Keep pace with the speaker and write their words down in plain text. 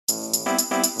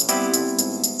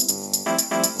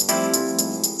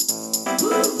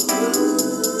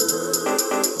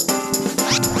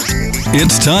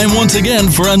It's time once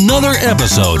again for another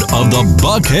episode of the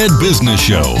Buckhead Business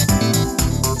Show.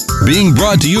 Being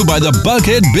brought to you by the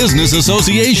Buckhead Business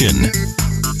Association.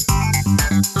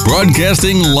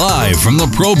 Broadcasting live from the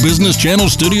Pro Business Channel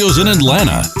studios in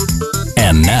Atlanta.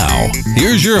 And now,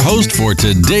 here's your host for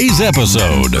today's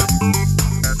episode.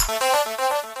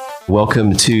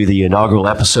 Welcome to the inaugural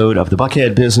episode of the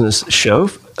Buckhead Business Show,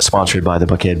 sponsored by the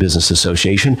Buckhead Business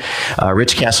Association.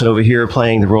 Rich Casanova here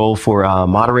playing the role for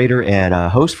moderator and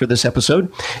host for this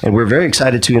episode. And we're very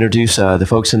excited to introduce the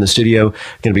folks in the studio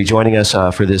going to be joining us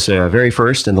for this very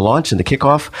first and the launch and the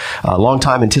kickoff. Long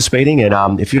time anticipating.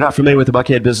 And if you're not familiar with the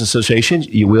Buckhead Business Association,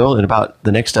 you will in about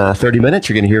the next 30 minutes.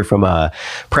 You're going to hear from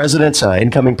presidents,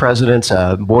 incoming presidents,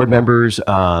 board members,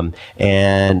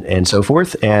 and so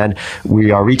forth. And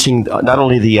we are reaching not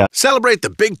only the... Celebrate the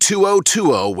big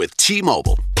 2020 with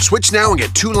T-Mobile. Switch now and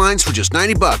get 2 lines for just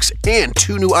 $90 and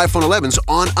 2 new iPhone 11s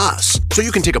on us. So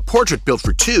you can take a portrait built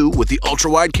for 2 with the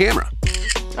ultra-wide camera.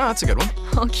 Oh, that's a good one.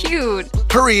 Oh, cute.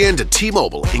 Hurry in to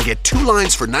T-Mobile and get 2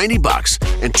 lines for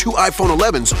 $90 and 2 iPhone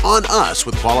 11s on us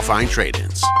with qualifying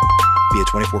trade-ins. Via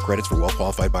 24 credits for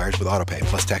well-qualified buyers with autopay,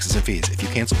 plus taxes and fees. If you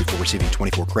cancel before receiving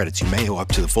 24 credits, you may owe up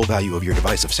to the full value of your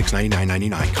device of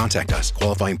 $699.99. Contact us.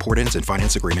 Qualifying port-ins and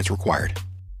finance agreements required.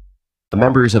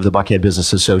 Members of the Buckhead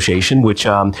Business Association, which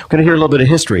we're going to hear a little bit of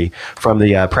history from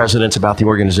the presidents about the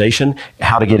organization,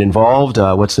 how to get involved,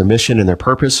 what's their mission and their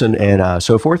purpose, and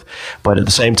so forth. But at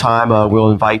the same time,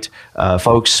 we'll invite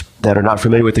folks that are not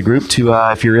familiar with the group to,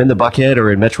 if you're in the Buckhead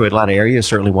or in Metro Atlanta area,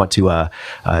 certainly want to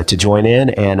join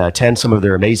in and attend some of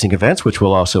their amazing events, which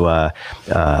we'll also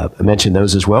mention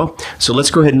those as well. So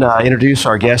let's go ahead and introduce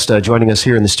our guest joining us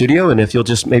here in the studio. And if you'll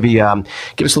just maybe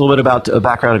give us a little bit about a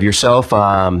background of yourself,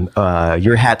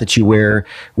 your hat that you wear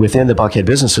within the Buckhead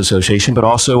Business Association, but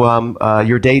also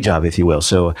your day job, if you will.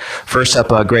 So first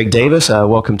up, Greg Davis,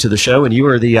 welcome to the show. And you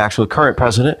are the actual current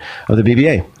president of the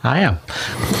BBA. I am.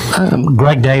 I'm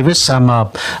Greg Davis. I'm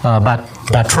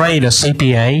by trade a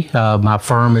CPA. My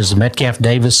firm is Metcalf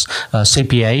Davis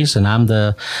CPAs, and I'm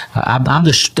the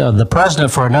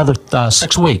president for another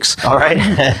 6 weeks. All right.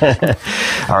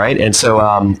 All right. And so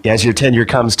as your tenure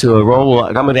comes to a roll,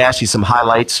 I'm going to ask you some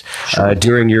highlights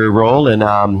during your role and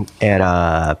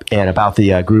about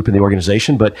the group and the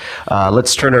organization. But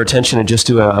let's turn our attention and just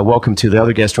do a welcome to the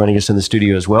other guests joining us in the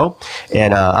studio as well.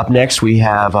 And up next, we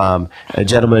have a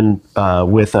gentleman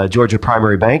with Georgia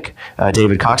Primary Bank,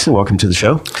 David Coxon. Welcome to the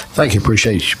show. Thank you.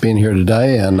 Appreciate you being here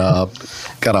today, and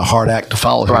got a hard act to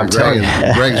follow here, Greg.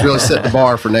 And Greg's really set the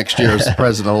bar for next year as the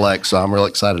president-elect, so I'm really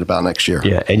excited about next year.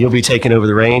 Yeah, and you'll be taking over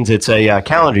the reins. It's a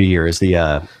calendar year as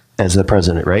the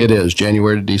president, right? It is,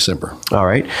 January to December. All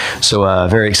right. So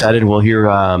very excited. We'll hear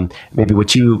maybe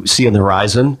what you see on the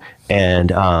horizon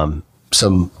and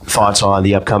some thoughts on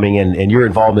the upcoming and your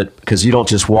involvement, because you don't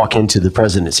just walk into the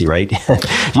presidency, right?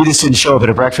 You just didn't show up at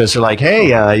a breakfast. They're like,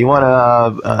 hey, you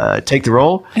want to take the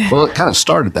role? Well, it kind of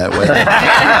started that way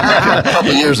a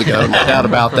couple of years ago, no doubt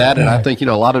about that. And I think, a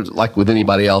lot of, like with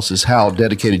anybody else, is how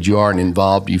dedicated you are and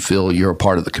involved you feel you're a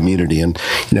part of the community. And,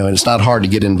 and it's not hard to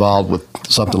get involved with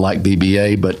something like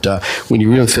BBA, but when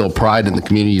you really feel pride in the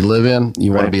community you live in,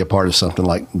 you want to be a part of something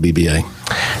like BBA.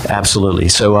 Absolutely.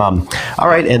 So, all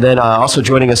right. And then also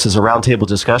joining us is a roundtable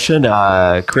discussion,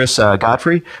 Chris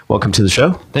Godfrey. Welcome to the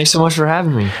show. Thanks so much for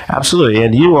having me. Absolutely.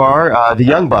 And you are the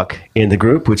young buck in the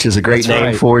group, which is a great name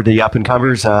right. for the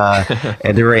up-and-comers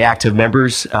and they're very active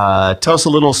members. Tell us a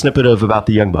little snippet about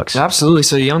the Young Bucks. Absolutely.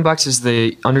 So the Young Bucks is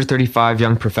the under 35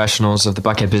 young professionals of the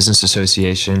Buckhead Business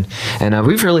Association. And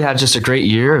we've really had just a great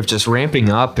year of just ramping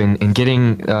up and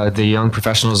getting the young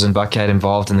professionals in Buckhead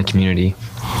involved in the community.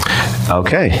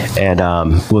 Okay, and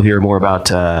we'll hear more about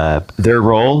their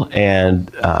role and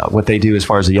what they do as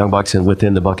far as the Young Bucks and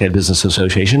within the Buckhead Business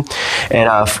Association.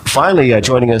 And finally,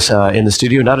 joining us in the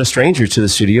studio, not a stranger to the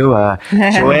studio,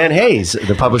 Joanne Hayes,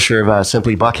 the publisher of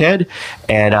Simply Buckhead.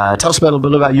 And tell us a little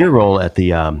bit about your role at the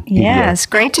BBA. Yes,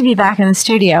 great to be back in the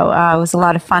studio. It was a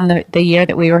lot of fun the year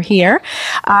that we were here.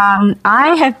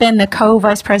 I have been the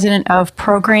co-vice president of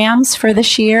programs for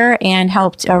this year and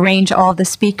helped arrange all the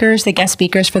speakers, the guest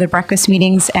speakers for the breakfast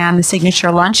meetings and the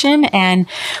signature luncheon. And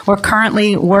we're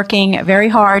currently working very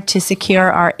hard to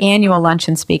secure our annual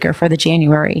luncheon speaker for the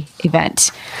January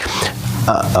event.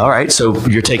 All right, so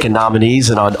you're taking nominees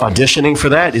and auditioning for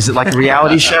that? Is it like a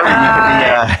reality show?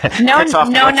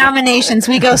 No nominations.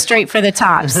 We go straight for the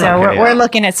top. So Okay, we're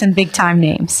looking at some big time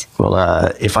names. Well,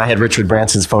 if I had Richard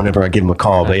Branson's phone number, I'd give him a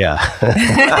call, but yeah.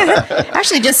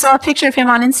 Actually, just saw a picture of him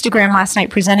on Instagram last night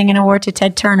presenting an award to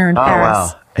Ted Turner in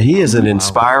Paris. Wow. He is an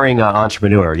inspiring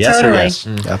entrepreneur. Yes, Totally. or yes?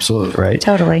 Absolutely. Right.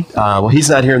 Totally. Well, he's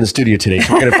not here in the studio today,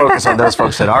 so we're going to focus on those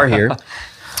folks that are here.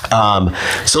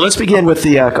 So let's begin with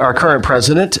our current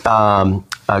president,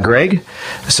 Greg.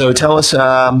 So tell us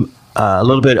a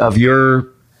little bit of your.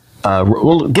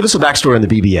 Well, give us a backstory on the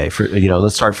BBA.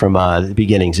 Let's start from the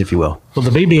beginnings, if you will. Well, the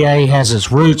BBA has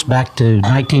its roots back to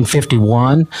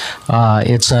 1951.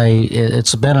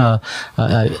 It's been a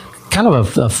kind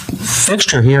of a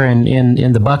fixture here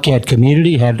in the Buckhead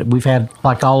community. We've had,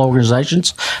 like all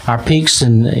organizations, our peaks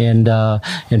and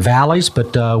valleys,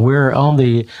 but we're on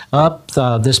the up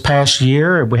this past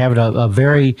year. We have a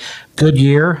very good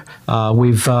year.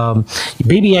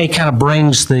 BBA kind of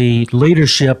brings the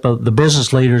leadership of the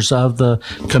business leaders of the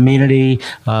community,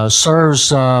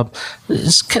 serves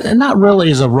not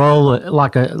really as a role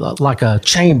like a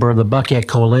chamber. The Buckhead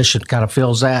Coalition kind of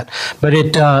fills that, but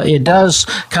it does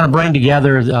kind of bring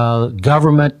together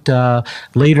government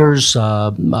leaders,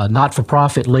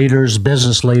 not-for-profit leaders,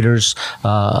 business leaders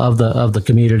of the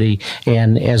community,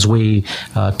 and as we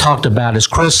talked about, as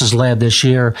Chris has led this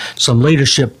year, some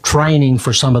leadership training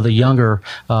for some of the younger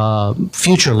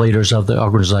future leaders of the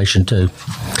organization too.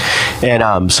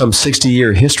 And some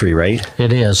 60-year history, right?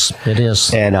 It is.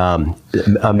 And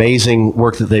amazing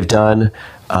work that they've done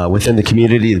within the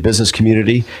community, the business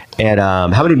community. And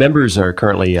how many members are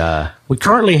currently? We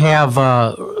currently have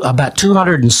about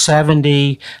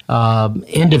 270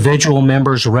 individual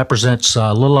members, who represents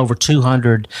a little over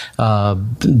 200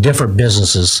 different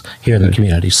businesses here in the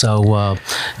community. So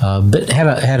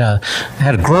had a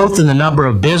growth in the number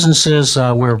of businesses.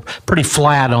 We're pretty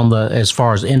flat on as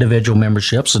far as individual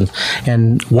memberships,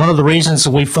 and one of the reasons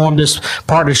that we formed this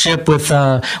partnership with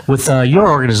your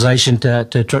organization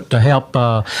to help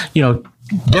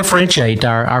differentiate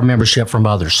our membership from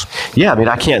others. Yeah, I mean,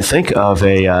 I can't think of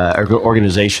a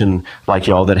organization like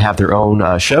y'all that have their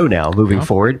own show now moving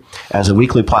forward as a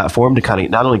weekly platform to kind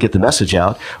of not only get the message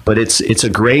out, but it's a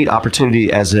great opportunity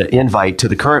as an invite to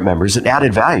the current members and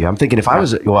added value. I'm thinking if I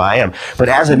was, well, I am, but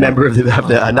as a member of the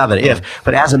not an if,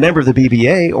 but as a member of the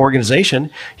BBA organization,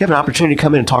 you have an opportunity to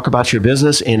come in and talk about your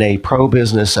business in a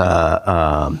pro-business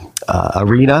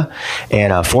arena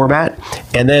and format.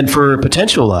 And then for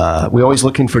potential, we always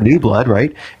looking for new blood,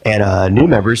 right? And new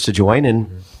members to join.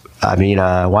 And I mean,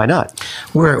 why not?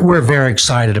 We're very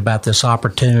excited about this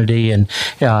opportunity, and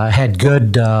had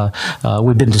good.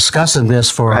 We've been discussing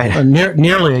this for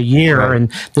nearly a year, right.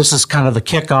 And this is kind of the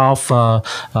kickoff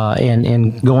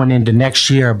and going into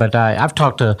next year. But I've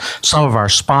talked to some of our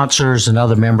sponsors and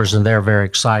other members, and they're very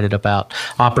excited about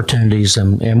opportunities,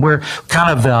 and we're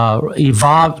kind of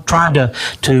trying to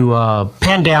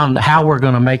pin down how we're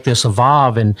going to make this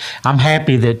evolve. And I'm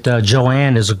happy that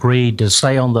Joanne has agreed to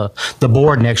stay on the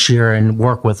board next year and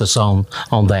work with us on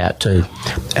that too.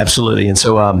 Absolutely. And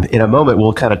so in a moment,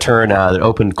 we'll kind of turn the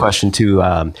open question to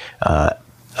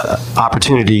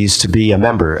opportunities to be a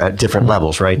member at different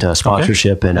levels, right?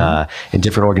 Sponsorship and in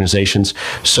different organizations.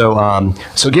 So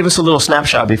give us a little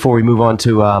snapshot before we move on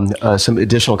to some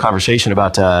additional conversation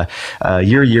about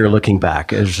your year looking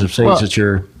back. There's some things that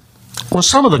you're... Well,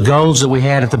 some of the goals that we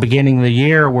had at the beginning of the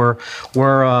year were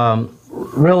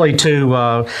really to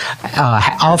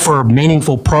offer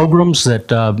meaningful programs that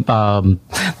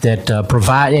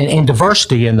provide and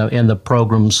diversity in the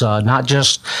programs. Not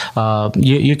just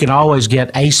you can always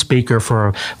get a speaker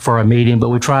for a meeting, but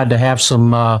we tried to have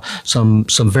some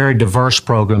very diverse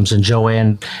programs. And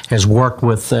Joanne has worked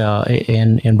with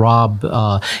and Rob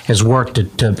has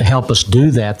worked to help us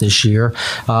do that this year.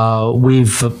 We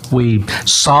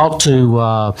sought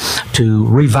to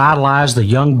revitalize the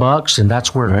Young Bucks, and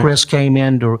that's where Chris came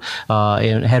in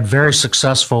and had very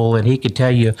successful, and he could tell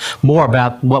you more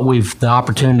about the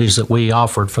opportunities that we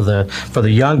offered for the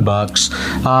Young Bucks.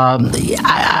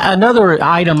 Another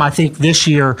item, I think this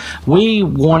year we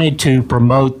wanted to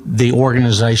promote the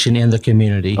organization in the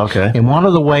community. Okay. And one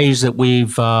of the ways that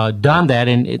we've done that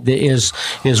is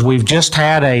we've just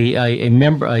had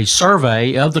a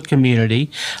survey of the community.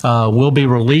 We'll be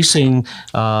releasing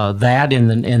that in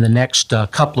the next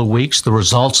couple of weeks, the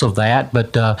results of that,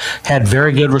 but had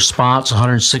very good response,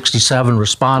 167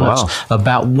 respondents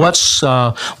about what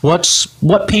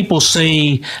people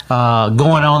see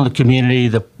going on in the community,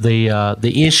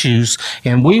 the issues,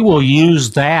 and we will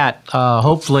use that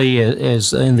hopefully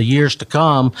as in the years to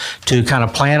come to kind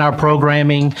of plan our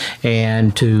programming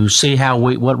and to see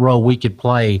what role we could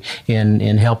play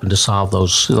in helping to solve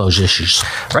those issues.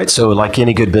 Right. So, like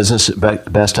any good business,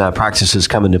 best practices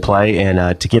come into play,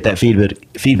 and to get that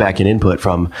feedback and input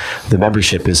from the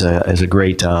membership is a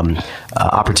great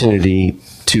opportunity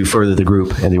to further the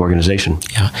group and the organization.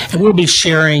 Yeah, and we'll be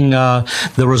sharing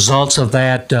the results of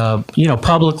that,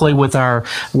 publicly with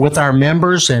our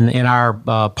members and our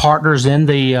partners in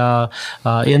the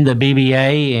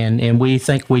BBA, and we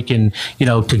think we can,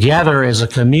 together as a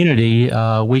community,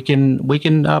 we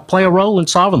can play a role in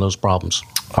solving those problems.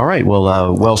 All right.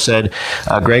 Well, well said.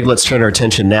 Greg, let's turn our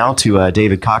attention now to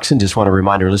David Coxon. Just want to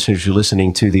remind our listeners you're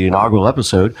listening to the inaugural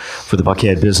episode for the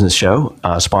Buckhead Business Show,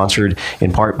 sponsored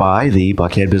in part by the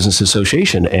Buckhead Business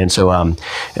Association. And so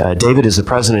David is the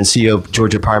president and CEO of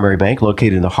Georgia Primary Bank,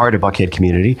 located in the heart of Buckhead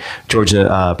community.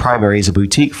 Georgia Primary is a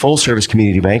boutique full-service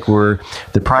community bank where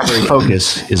the primary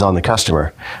focus is on the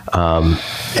customer.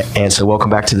 And so welcome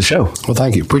back to the show. Well,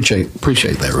 thank you. Appreciate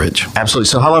that, Rich. Absolutely.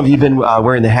 So how long have you been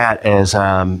wearing the hat as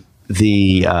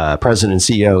the president and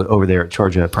CEO over there at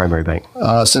Georgia Primary Bank?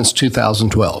 Since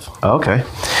 2012. Okay,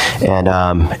 and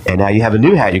now you have a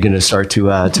new hat you're going to start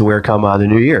to wear come the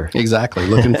new year. Exactly.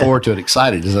 Looking forward to it.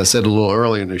 Excited. As I said a little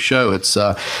earlier in the show, it's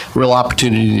a real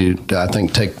opportunity to, I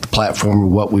think, take the platform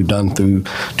of what we've done through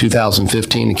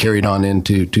 2015 and carried on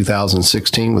into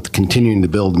 2016 with continuing to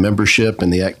build membership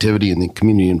and the activity and the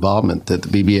community involvement that the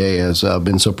BBA has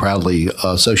been so proudly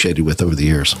associated with over the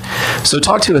years. So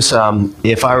talk to us,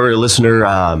 if I were a listener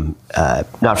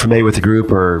not familiar with the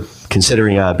group or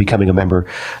considering becoming a member,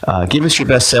 give us your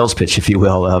best sales pitch, if you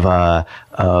will,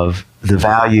 of the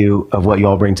value of what you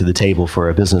all bring to the table for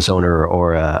a business owner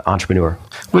or entrepreneur.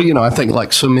 Well, I think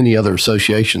like so many other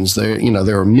associations,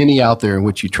 there are many out there in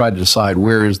which you try to decide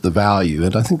where is the value,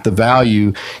 and I think the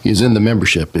value is in the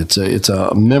membership. It's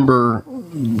a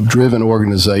member-driven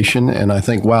organization, and I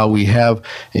think while we have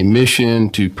a mission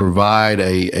to provide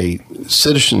a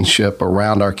citizenship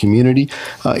around our community,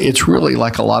 it's really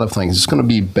like a lot of things. It's going to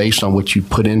be based on what you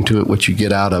put into it, what you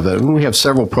get out of it. And we have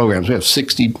several programs. We have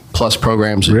 60 plus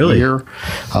programs a year,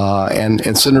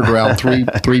 and centered around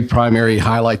three primary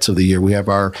highlights of the year. We have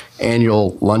our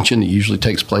annual luncheon that usually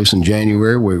takes place in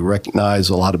January, where we recognize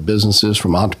a lot of businesses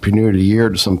from entrepreneur of the year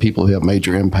to some people who have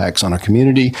major impacts on our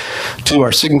community, to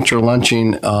our signature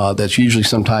luncheon that's usually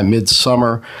sometime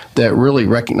midsummer that really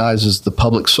recognizes the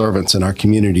public servants in our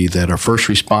community that are first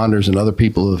responders and other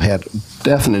people who have had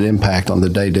definite impact on the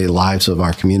day-to-day lives of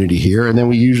our community here. And then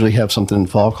we usually have something in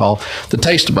fall called the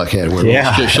Taste of Buckhead, where we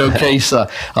just showcase a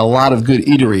lot of good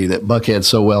eatery that Buckhead's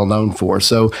so well known for.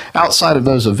 So outside of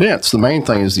those events, the main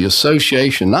thing is the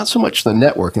association, not so much the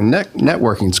networking.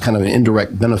 Networking is kind of an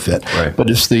indirect benefit, but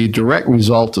it's the direct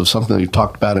result of something we've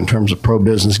talked about in terms of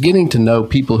pro-business, getting to know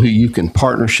people who you can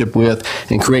partnership with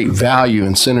and create value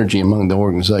and synergy among the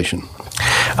organization.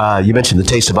 You mentioned the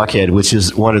Taste of Buckhead, which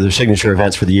is one of their signature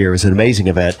events for the year. It was an amazing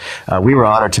event. We were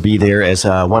honored to be there as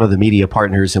one of the media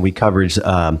partners, and we covered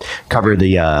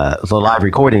the live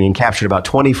recording and captured about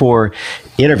 24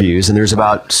 interviews, and there's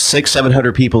about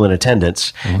 600-700 people in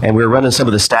attendance. Mm-hmm. And we were running some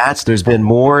of the stats. There's been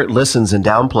more listens and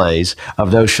downplays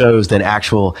of those shows than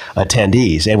actual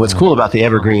attendees. And what's cool about the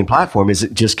Evergreen platform is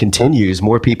it just continues.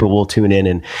 More people will tune in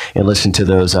and listen to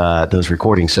those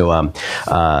recordings. So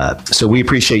so we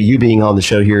appreciate you being on the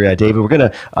show here, David. We're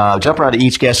going to jump around to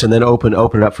each guest and then open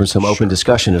it up for some open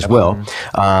discussion as well.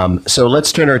 So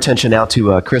let's turn our attention now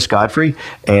to Chris Godfrey,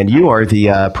 and you are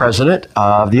the president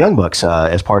of the Young Bucks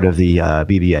as part of the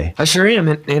BBA. I sure am,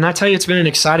 and I tell you, it's been an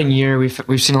exciting year.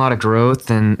 We've seen a lot of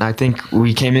growth, and I think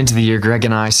we came into the year. Greg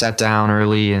and I sat down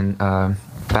early and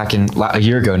back in a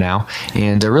year ago now,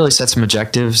 and really set some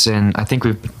objectives, and I think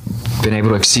we've been able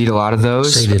to exceed a lot of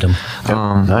those. Exceeded them.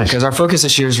 Nice. Because our focus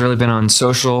this year has really been on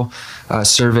social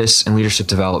service and leadership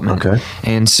development. Okay.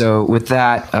 And so with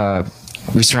that,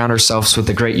 we surround ourselves with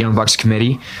the great Young Bucks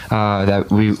committee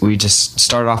that we just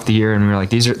started off the year, and we were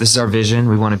like, this is our vision.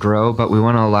 We want to grow, but we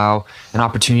want to allow an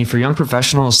opportunity for young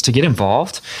professionals to get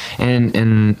involved in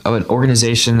an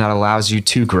organization that allows you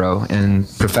to grow and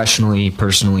professionally,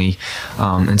 personally.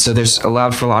 And so there's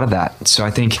allowed for a lot of that. So I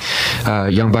think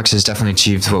Young Bucks has definitely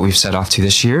achieved what we've set off to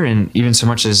this year. And even so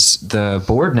much as the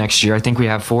board next year, I think we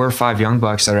have 4 or 5 Young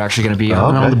Bucks that are actually going to be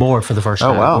on the board for the first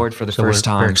time. Oh, wow. Board for the first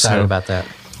time. We're excited about that.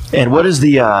 And what is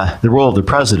the role of the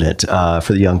president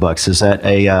for the Young Bucks? Is that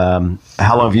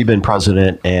how long have you been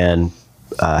president, and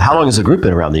how long has the group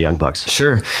been around the Young Bucks?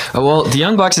 Sure. Well, the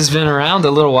Young Bucks has been around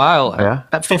a little while. Yeah.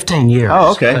 About 15 years.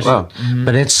 Oh, okay. Wow.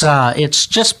 But it's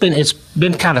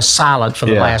been kind of silent for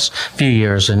the last few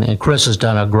years, and Chris has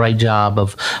done a great job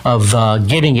of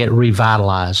getting it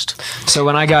revitalized. So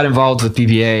when I got involved with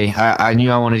BBA, I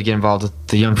knew I wanted to get involved with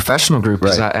the young professional group,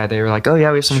 because they were like, oh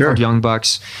yeah, we have something called Young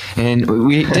Bucks, and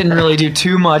we didn't really do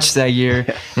too much that year.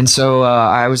 And so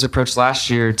I was approached last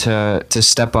year to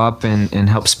step up and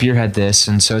help spearhead this,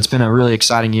 and so it's been a really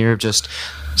exciting year of just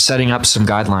setting up some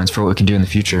guidelines for what we can do in the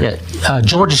future. Yeah.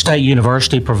 Georgia State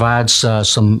University provides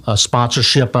some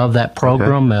sponsorship of that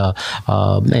program,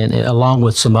 and along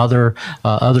with some other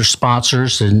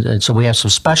sponsors, and so we have some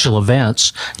special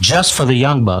events just for the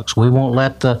young bucks. We won't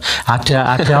let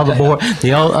I tell the board,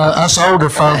 us older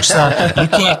folks, you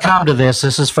can't come to this.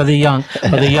 This is for the young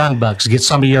bucks. Get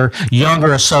some of your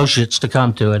younger associates to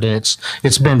come to it.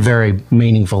 It's been very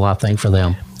meaningful, I think, for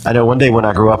them. I know one day when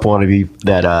I grew up, I wanted to be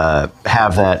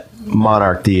have that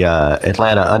Monarch, the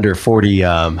Atlanta under 40.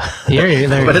 But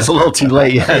it's a little too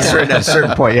late at a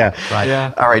certain point. Yeah. Right.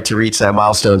 Yeah. All right, to reach that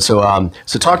milestone. So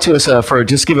talk to us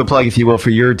just give a plug, if you will, for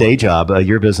your day job,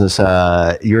 your business.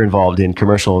 You're involved in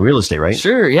commercial real estate, right?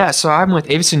 Sure. Yeah. So I'm with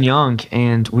Avison Young,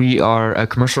 and we are a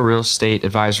commercial real estate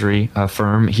advisory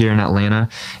firm here in Atlanta.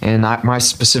 And my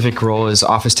specific role is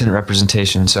office tenant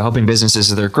representation. So helping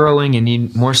businesses if they're growing and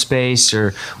need more space,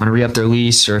 or want to re-up their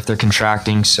lease, or if they're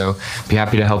contracting. So be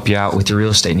happy to help you out with your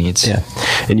real estate needs. Yeah.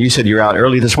 And you said you're out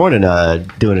early this morning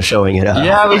doing a showing.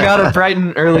 Yeah, we got a bright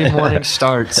and early morning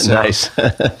start. So. Nice.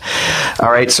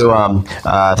 All right. So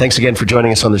thanks again for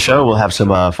joining us on the show. We'll have some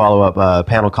follow-up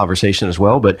panel conversation as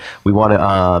well. But we want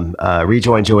to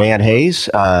rejoin Joanne Hayes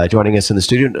joining us in the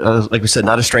studio. Like we said,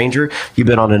 not a stranger. You've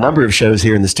been on a number of shows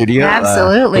here in the studio.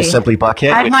 Absolutely. With Simply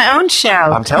Buckhead. I have my own show.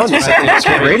 I'm telling you, Simply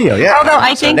Buckhead Radio. Yeah. Although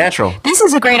I think natural. This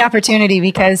is a great opportunity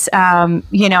because,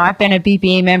 I've been a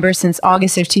BBA member since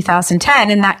August of 2010,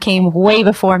 and that came way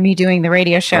before me doing the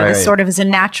radio show. Right. This sort of is a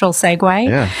natural segue.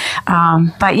 Yeah.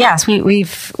 But yes,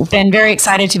 we've been very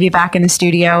excited to be back in the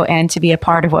studio and to be a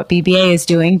part of what BBA is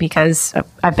doing because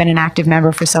I've been an active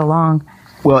member for so long.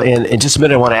 Well, in just a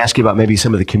minute, I want to ask you about maybe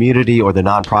some of the community or the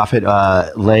nonprofit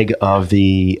leg of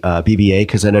the BBA,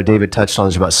 because I know David touched on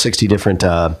there's about 60 different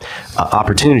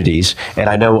opportunities.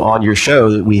 And I know on your show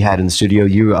that we had in the studio,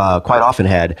 you quite often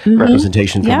had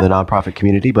representation from the nonprofit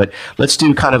community. But let's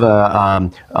do kind of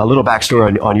a little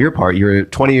backstory on your part. You're a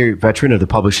 20-year veteran of the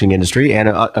publishing industry and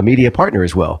a media partner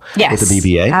as well with the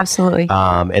BBA. Absolutely.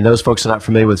 And those folks are not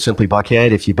familiar with Simply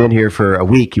Buckhead. If you've been here for a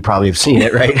week, you probably have seen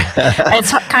it, right?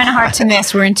 It's kind of hard to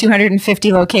miss. We're in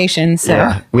 250 locations. So.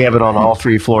 Yeah, we have it on all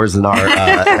 3 floors in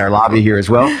our lobby here as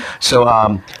well. So,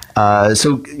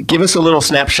 so give us a little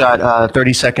snapshot,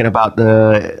 30-second, about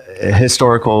the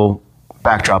historical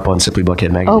backdrop on Simply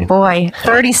Buckhead magazine. Oh boy,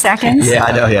 30 seconds? Yeah,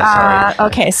 I know, yeah, sorry.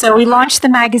 Okay, so we launched the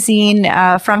magazine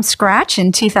from scratch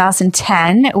in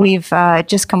 2010. We've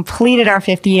just completed our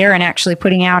 5th year, and actually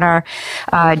putting out our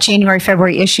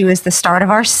January-February issue is the start of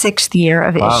our 6th year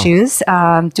of issues.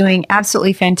 Doing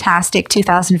absolutely fantastic.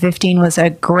 2015 was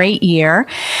a great year.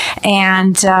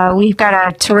 And we've got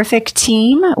a terrific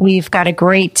team. We've got a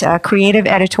great creative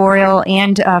editorial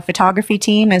and photography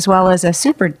team, as well as a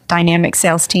super dynamic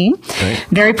sales team. Right.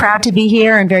 Very proud to be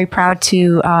here and very proud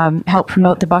to help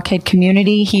promote the Buckhead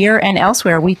community here and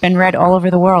elsewhere. We've been read all over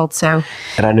the world. So,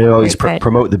 and I know you always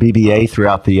promote the BBA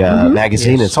throughout the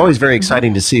magazine. Yes. It's always very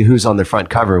exciting to see who's on the front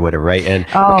cover or whatever, right? And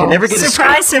we can never get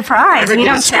surprise. We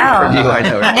don't tell. From you, I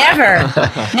know, right?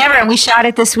 Never. And we shot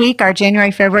it this week. Our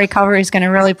January-February cover is going to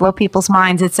really blow people's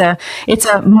minds. It's a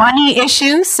money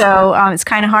issue, so it's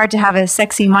kind of hard to have a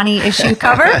sexy money issue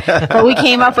cover. But we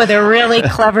came up with a really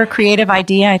clever, creative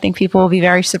idea. I think people will be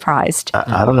very surprised.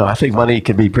 I don't know. I think money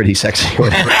could be pretty sexy.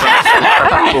 Whatever.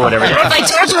 If I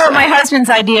told you what my husband's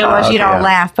idea was, you'd all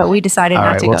laugh, but we decided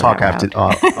not to we'll go talk that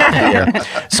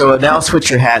after. So now switch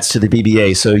your hats to the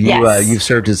BBA. So you've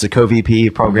served as the co-VP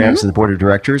of programs and the board of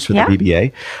directors for the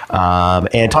BBA.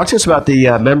 And talk to us about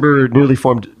the member newly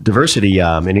formed Diversity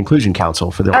and Inclusion Council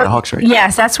for the Atlanta Hawks, right?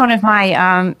 Yes, that's one of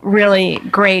my really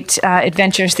great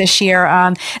adventures this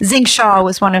year. Zing Shaw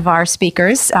was one of our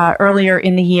speakers earlier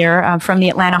in the year from the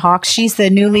Atlanta Hawks. She's the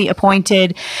newly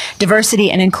appointed Diversity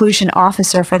and Inclusion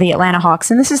Officer for the Atlanta Hawks.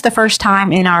 And this is the first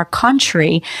time in our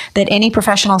country that any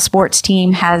professional sports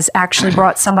team has actually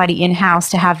brought somebody in-house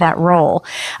to have that role.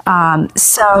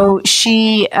 So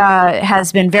she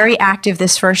has been very active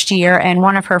this first year, and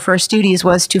one of her first duties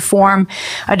was to form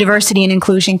a Diversity and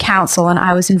Inclusion Council. And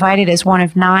I was invited as one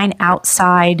of 9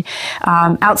 outside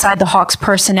the Hawks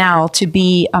personnel to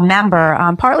be a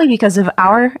member, partly because of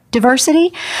our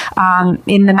diversity.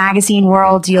 In the magazine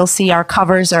world, you'll see our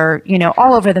covers are,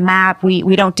 all over the map.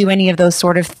 We don't do any of those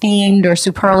sort of themed or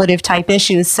superlative type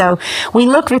issues. So we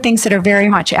look for things that are very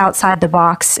much outside the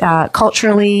box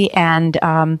culturally, and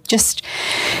just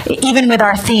even with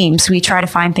our themes, we try to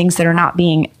find things that are not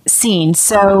being seen.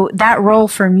 So that role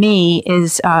for me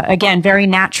is, again, very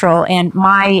natural. And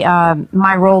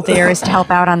my role there is to help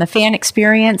out on the fan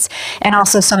experience and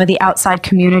also some of the outside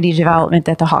community development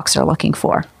that the Hawks are looking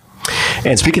for.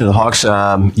 And speaking of the Hawks,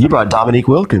 you brought Dominique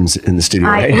Wilkins in the studio,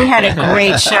 right? We had a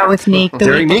great show with Neek the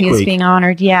During week that he Neek was Week. being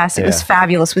honored. Yes, it was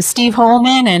fabulous with Steve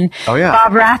Holman and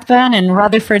Bob Rathbun and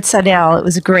Rutherford Sadell. It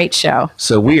was a great show.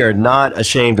 So we are not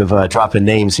ashamed of dropping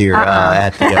names here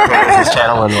at the Business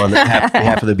Channel and on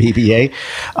behalf of the BBA.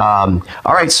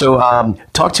 All right, so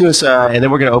talk to us, and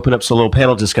then we're going to open up some little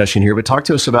panel discussion here, but talk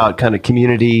to us about kind of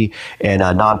community and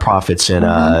nonprofits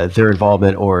and their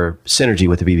involvement or synergy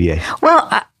with the BBA. Well,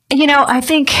 I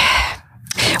think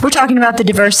we're talking about the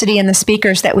diversity in the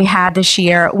speakers that we had this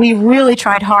year. We really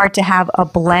tried hard to have a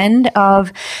blend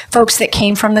of folks that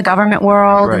came from the government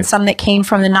world and some that came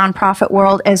from the nonprofit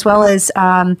world, as well as,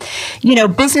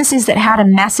 businesses that had a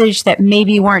message that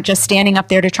maybe weren't just standing up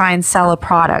there to try and sell a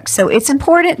product. So it's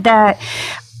important that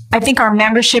I think our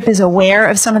membership is aware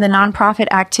of some of the nonprofit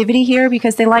activity here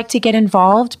because they like to get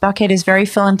involved. Buckhead is very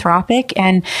philanthropic.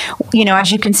 And,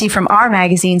 as you can see from our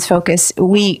magazine's focus,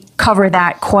 we cover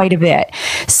that quite a bit.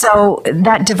 So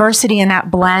that diversity and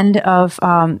that blend of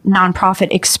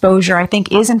nonprofit exposure, I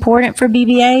think, is important for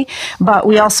BBA. But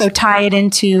we also tie it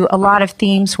into a lot of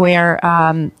themes where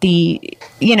the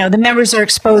members are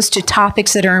exposed to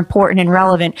topics that are important and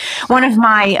relevant. One of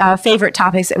my favorite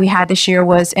topics that we had this year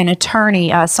was an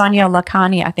attorney, Sonia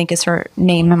Lakhani, I think is her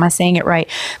name. Am I saying it right?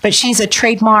 But she's a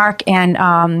trademark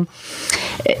and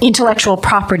intellectual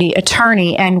property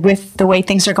attorney. And with the way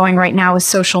things are going right now with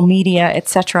social media, et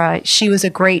cetera, she was a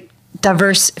great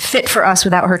diverse fit for us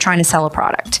without her trying to sell a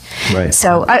product. Right.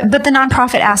 So, but the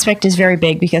nonprofit aspect is very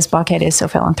big because Buckhead is so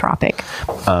philanthropic.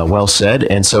 Well said.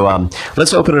 And so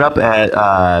let's open it up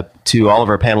to all of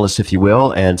our panelists, if you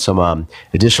will, and some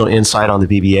additional insight on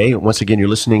the BBA. Once again, you're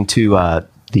listening to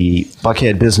the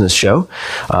Buckhead Business Show,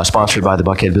 sponsored by the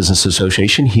Buckhead Business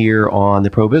Association here on the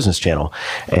Pro Business Channel.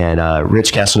 And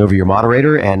Rich Casanova, your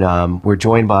moderator, and we're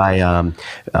joined by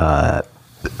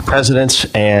presidents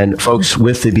and folks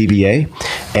with the BBA.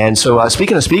 And so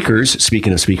speaking of speakers, just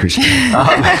let's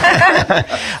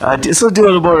do a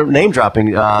little more name dropping.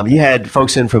 You had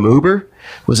folks in from Uber.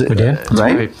 Was it? We did.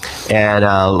 Right. And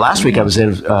last week I was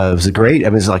in, it was great. I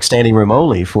mean, it was like standing room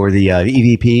only for the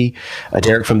EVP,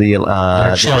 Derek from the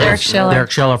Derek Schiller.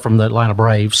 Derek Schiller from the Atlanta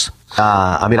Braves.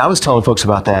 I was telling folks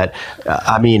about that.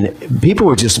 People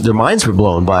were just, their minds were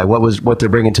blown by what they're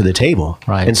bringing to the table,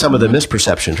 right? And some of the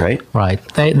misperceptions, right? Right.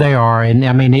 They are, and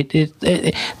I mean,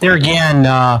 there again,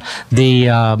 I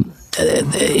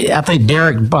think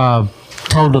Derek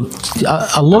told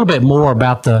a little bit more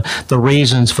about the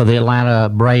reasons for the Atlanta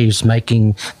Braves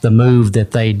making the move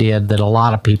that they did that a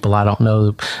lot of people, I don't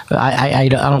know, I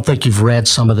don't think you've read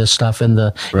some of this stuff in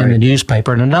the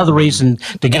newspaper. And another reason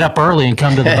to get up early and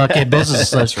come to the Buckhead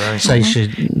Business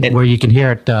Association where you can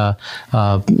hear it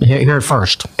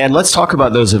first. And let's talk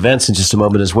about those events in just a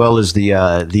moment, as well as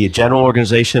the general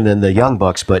organization and the Young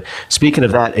Bucks. But speaking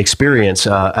of that experience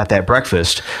at that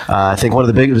breakfast, I think one of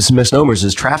the biggest misnomers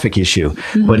is traffic issue.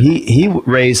 Mm-hmm. But he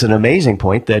raised an amazing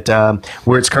point that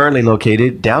where it's currently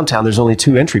located, downtown, there's only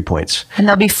 2 entry points. And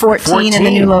there'll be 14 in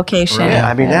the new location. Yeah,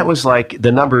 I mean, that was like,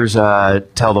 the numbers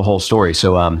tell the whole story.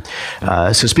 So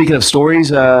so speaking of stories,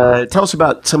 tell us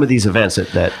about some of these events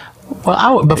that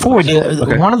Well, before we did,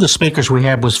 one of the speakers we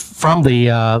had was from the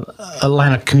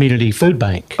Atlanta Community Food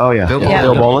Bank. Oh, yeah.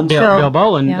 Bill Boland? Bill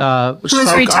Boland.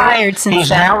 Who's retired since He's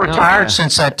now retired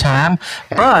since that time.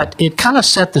 But it kind of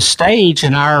set the stage,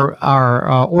 and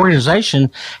our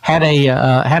organization had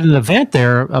an event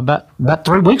there about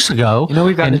 3 weeks ago.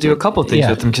 We've gotten to do a couple of things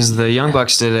with them because the Young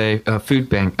Bucks did a food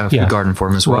garden for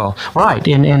them as well. Right,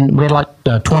 and we had like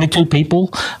 22 people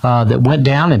that went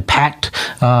down and packed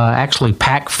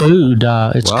food.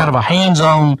 It's kind of a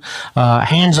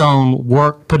hands-on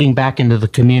work putting back into the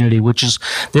community, which is,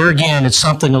 there again, it's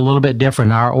something a little bit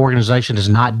different. Our organization has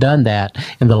not done that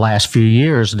in the last few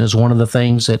years, and it's one of the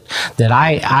things that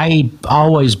I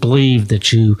always believe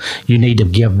that you need to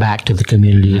give back to the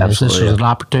community. This was an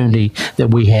opportunity that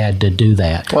we had to do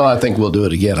that. Well, I think we'll do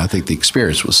it again. I think the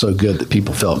experience was so good that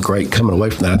people felt great coming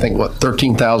away from that. I think,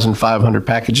 13,500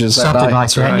 packages that Something night?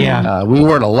 like that, yeah. We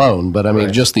weren't alone, but I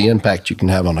mean, just the impact you can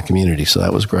have on a community, so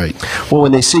that was great. Well,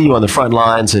 when they see you on the front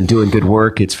lines and doing good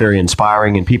work, it's very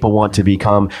inspiring, and people want to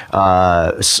become,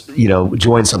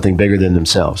 join something bigger than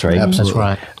themselves, right? Absolutely.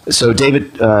 That's right. So,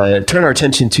 David, turn our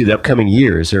attention to the upcoming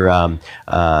year. Is there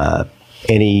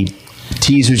any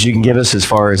teasers you can give us as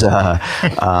far as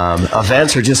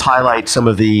events, or just highlight some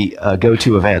of the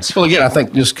go-to events? Well, again, I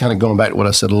think just kind of going back to what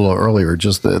I said a little earlier,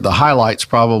 just the highlights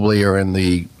probably are in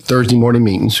the Thursday morning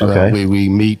meetings. Okay. We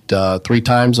meet 3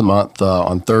 times a month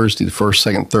on Thursday, the first,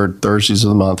 second, third Thursdays of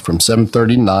the month from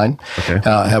 7:30 to 9. Okay.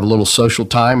 Have a little social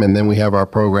time, and then we have our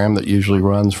program that usually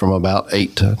runs from about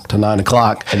 8 to 9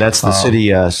 o'clock. And that's the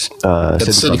city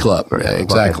City Club. Yeah,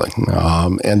 exactly.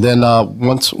 And then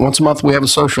once a month we have a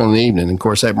social in the evening. And of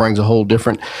course, that brings a whole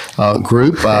different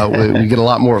group. We get a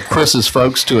lot more of Chris's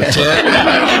folks to attend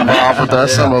involved with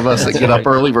us. Some of us that get up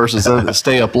early versus those that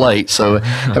stay up late. So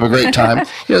have a great time.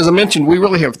 As I mentioned, we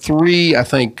really have 3, I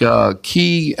think,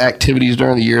 key activities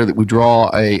during the year that we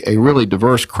draw a really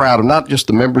diverse crowd of not just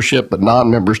the membership, but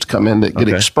non-members to come in that get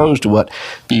exposed to what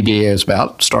BBA is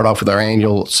about. Start off with our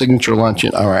annual signature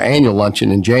luncheon, our annual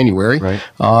luncheon in January. Right.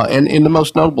 And the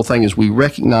most notable thing is we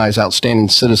recognize outstanding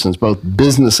citizens, both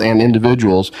business and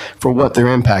individuals, for what their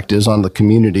impact is on the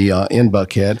community in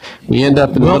Buckhead. We end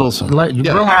up in the middle.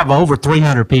 We'll have over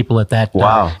 300 people at that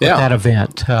at that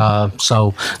event.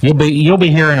 So you'll be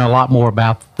hearing a lot more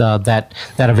about that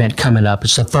event coming up.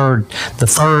 It's the third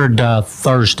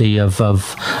Thursday of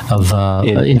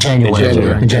in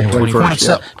January. In January.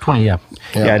 20, yeah.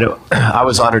 Yeah, I know. I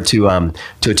was honored to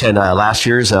attend last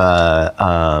year's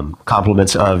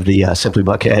compliments of the Simply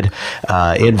Buckhead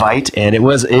invite, and it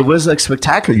was like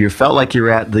spectacular. You felt like you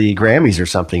were at the Grammys or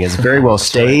something. It's very well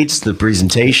staged. The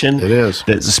presentation. It is.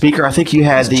 The speaker. I think you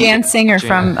had Jan Singer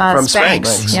from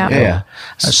Spanx. Yeah.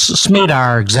 Smeed,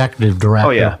 our executive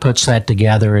director, puts that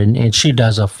together, and she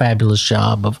does a fabulous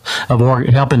job of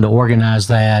helping to organize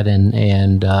that,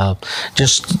 and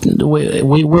just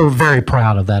we're very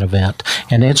proud of that event.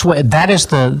 And that is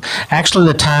actually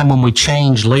the time when we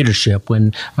change leadership,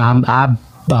 when I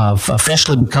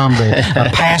officially become the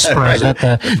past president.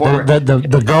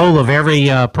 The goal of every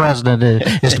president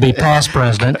is to be past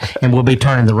president, and we'll be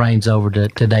turning the reins over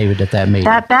to David at that meeting.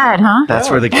 That bad, huh? That's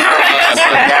where the.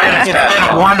 It's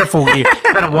been a wonderful year.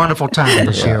 It's been a wonderful time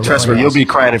this year. Trust me, you'll be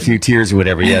crying a few tears or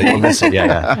whatever. Yeah, you'll miss it.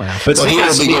 Yeah. But he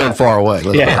will be going far away.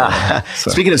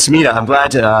 Speaking of Smita, I'm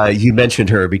glad you mentioned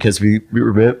her, because we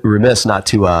were remiss not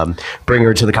to bring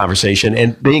her to the conversation.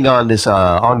 And being on this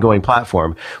ongoing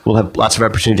platform, we'll have lots of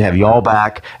opportunity to have you all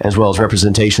back, as well as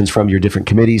representations from your different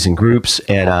committees and groups.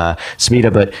 And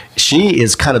Smita, but she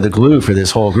is kind of the glue for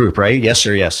this whole group, right? Yes,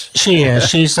 sir. Yes. She is.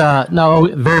 She's no,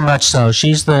 very much so.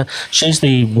 She's the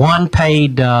one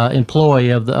paid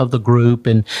employee of the group,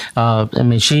 and I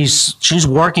mean she's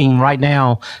working right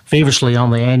now feverishly on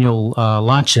the annual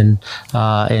luncheon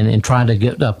and trying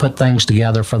to put things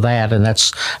together for that, and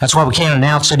that's why we can't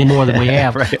announce any more than we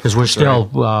have, because we're still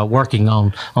working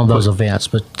on those events.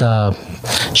 But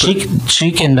she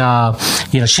can kind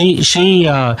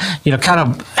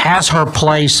of has her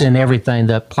place in everything.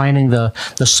 That planning the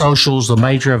socials, the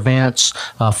major events,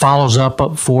 follows up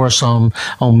for us on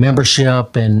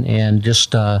membership, and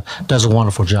just does a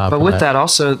wonderful job. But with that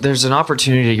also, there's an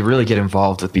opportunity to really get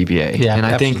involved with BBA. Yeah, and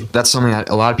I absolutely. think that's something that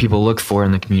a lot of people look for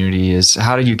in the community is,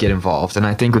 how do you get involved? And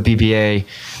I think with BBA,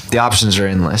 the options are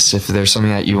endless. If there's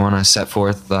something that you want to set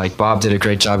forth, like Bob did a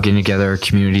great job getting together a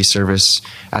community service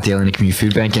at the Atlanta Community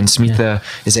Food Bank, and Smitha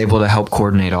is able to help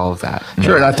coordinate all of that.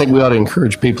 Sure, and I think we ought to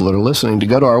encourage people that are listening to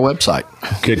go to our website.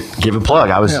 Good. Give a plug.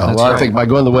 I think by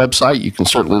going to the website, you can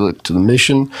certainly look to the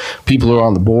mission, people who are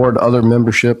on the board, other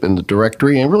membership in the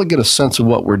directory, and really get a sense of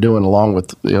what we're doing, along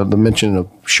with the mention of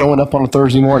showing up on a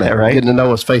Thursday morning, getting to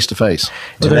know us face to face.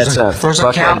 There's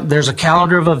a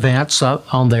calendar of events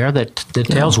on there that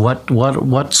tells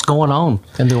what's going on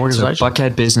in the organization. So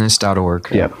buckheadbusiness.org.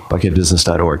 Yeah,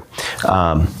 buckheadbusiness.org.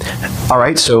 All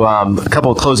right, so a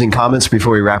couple of closing comments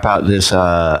before we wrap out this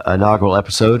inaugural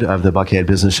episode of the Buckhead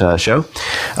Business Show.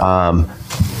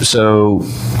 So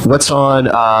what's on?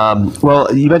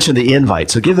 Well, you mentioned the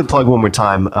invite, so give the plug one more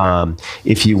time,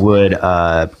 if you would,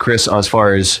 Chris, as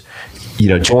far as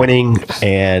joining,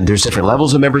 and there's different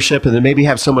levels of membership, and then maybe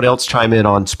have someone else chime in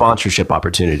on sponsorship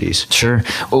opportunities. Sure.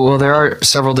 Well, there are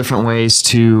several different ways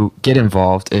to get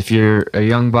involved. If you're a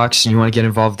young bucks and you want to get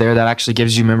involved there, that actually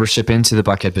gives you membership into the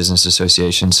Buckhead Business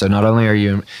Association. So not only are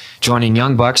you joining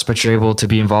young bucks, but you're able to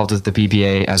be involved with the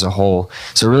BBA as a whole.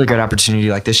 So a really great opportunity.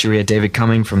 Like this year, we had David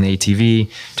Cumming from the ATV,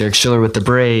 Derek Schiller with the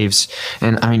Braves,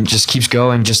 and I mean, just keeps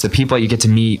going. Just the people that you get to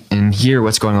meet and hear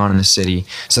what's going on in the city.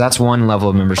 So that's one level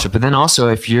of membership. But then also,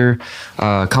 if your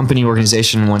company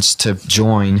organization wants to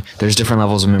join, there's different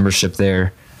levels of membership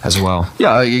there as well.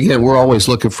 Yeah, again, we're always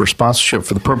looking for sponsorship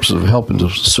for the purpose of helping to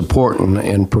support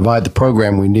and provide the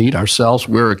program we need ourselves.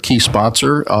 We're a key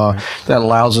sponsor. That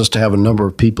allows us to have a number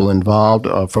of people involved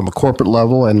from a corporate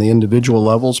level and the individual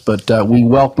levels, but we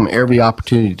welcome every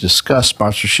opportunity to discuss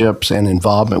sponsorships and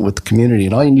involvement with the community.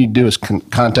 And all you need to do is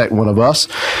contact one of us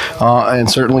and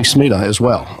certainly Smita as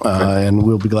well, and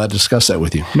we'll be glad to discuss that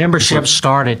with you.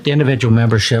 Individual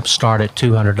memberships start at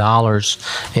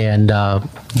 $200 and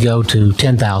go to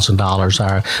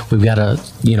 $10,000. We've got a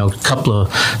couple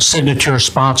of signature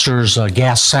sponsors.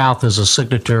 Gas South is a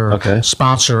signature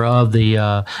sponsor of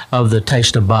the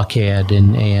Taste of Buckhead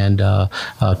and a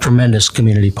tremendous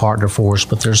community partner for us.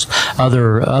 But there's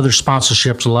other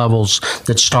sponsorships levels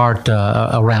that start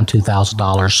around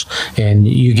 $2,000, and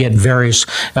you get various.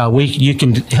 You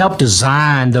can help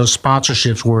design those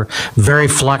sponsorships. We're very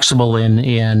flexible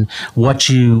in what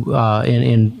you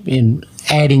in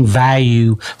adding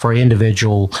value for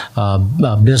individual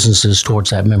businesses towards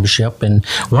that membership, and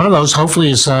one of those hopefully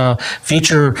is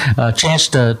future chance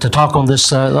to talk on this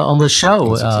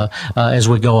show as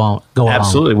we go on.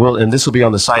 Absolutely. Well, and this will be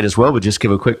on the site as well. But just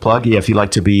give a quick plug. If you'd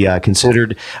like to be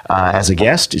considered as a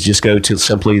guest, just go to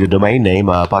simply the domain name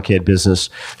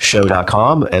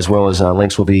buckheadbusinessshow.com, as well as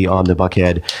links will be on the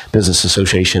Buckhead Business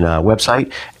Association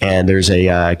website. And there's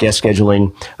a guest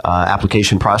scheduling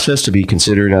application process to be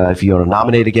considered if you want to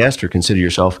nominate a guest or consider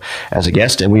yourself as a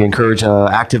guest. And we encourage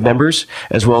active members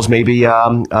as well as maybe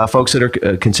folks that are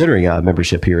considering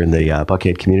membership here in the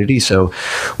Buckhead community. So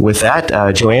with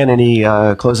that, Joanne, any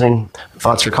closing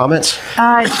thoughts or comments?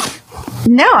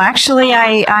 No, actually,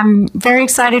 I'm very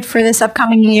excited for this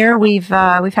upcoming year. We've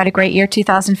had a great year,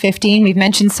 2015. We've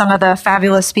mentioned some of the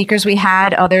fabulous speakers we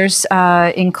had. Others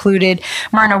included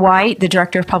Myrna White, the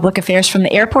Director of Public Affairs from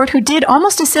the airport, who did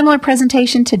almost a similar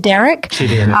presentation to Derek. She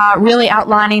did. Really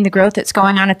outlining the growth that's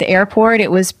going on at the airport.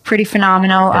 It was pretty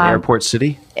phenomenal. At Airport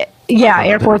City? Yeah,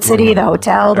 Airport City, the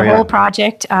hotel, the whole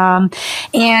project.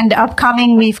 And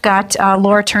upcoming, we've got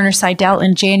Laura Turner-Seidel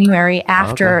in January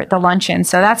after the luncheon.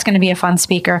 So that's going to be a fun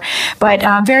speaker. But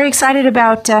I'm very excited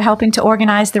about helping to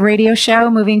organize the radio show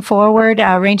moving forward,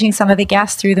 arranging some of the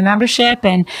guests through the membership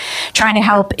and trying to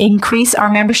help increase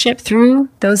our membership through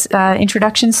those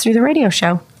introductions through the radio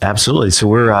show. Absolutely. So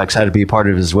we're excited to be a part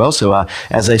of it as well. So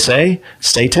as they say,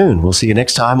 stay tuned. We'll see you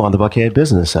next time on the Buckhead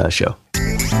Business Show.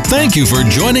 Thank you for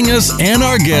joining us and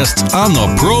our guests on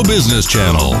the Pro Business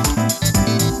Channel.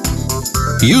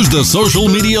 Use the social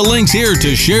media links here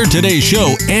to share today's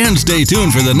show and stay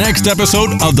tuned for the next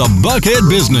episode of the Buckhead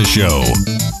Business Show.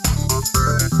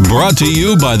 Brought to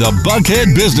you by the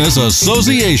Buckhead Business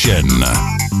Association.